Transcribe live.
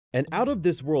An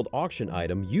out-of-this-world auction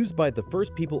item used by the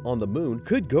first people on the moon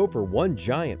could go for one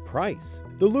giant price.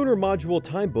 The Lunar Module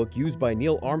time book used by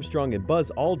Neil Armstrong and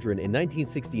Buzz Aldrin in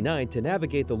 1969 to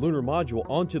navigate the lunar module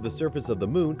onto the surface of the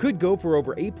moon could go for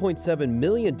over $8.7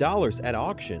 million at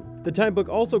auction. The time book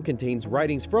also contains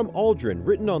writings from Aldrin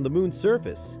written on the moon's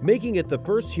surface, making it the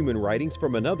first human writings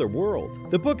from another world.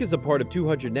 The book is a part of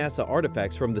 200 NASA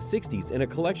artifacts from the 60s in a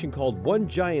collection called One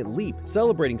Giant Leap,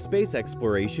 celebrating space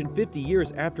exploration 50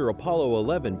 years after Apollo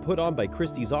 11 put on by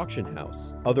Christie's auction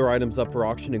house. Other items up for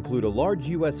auction include a large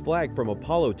US flag from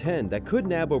Apollo 10 that could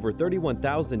nab over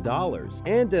 $31,000,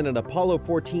 and an Apollo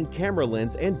 14 camera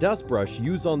lens and dust brush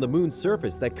used on the moon's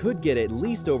surface that could get at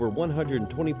least over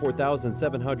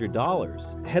 $124,700.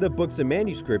 Head of Books and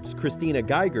Manuscripts Christina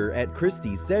Geiger at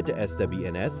Christie's said to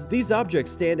SWNS, "These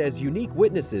objects stand as unique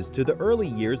witnesses to the early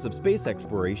years of space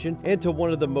exploration and to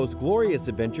one of the most glorious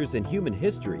adventures in human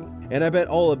history. And I bet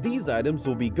all of these items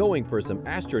will be going for some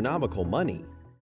astronomical money."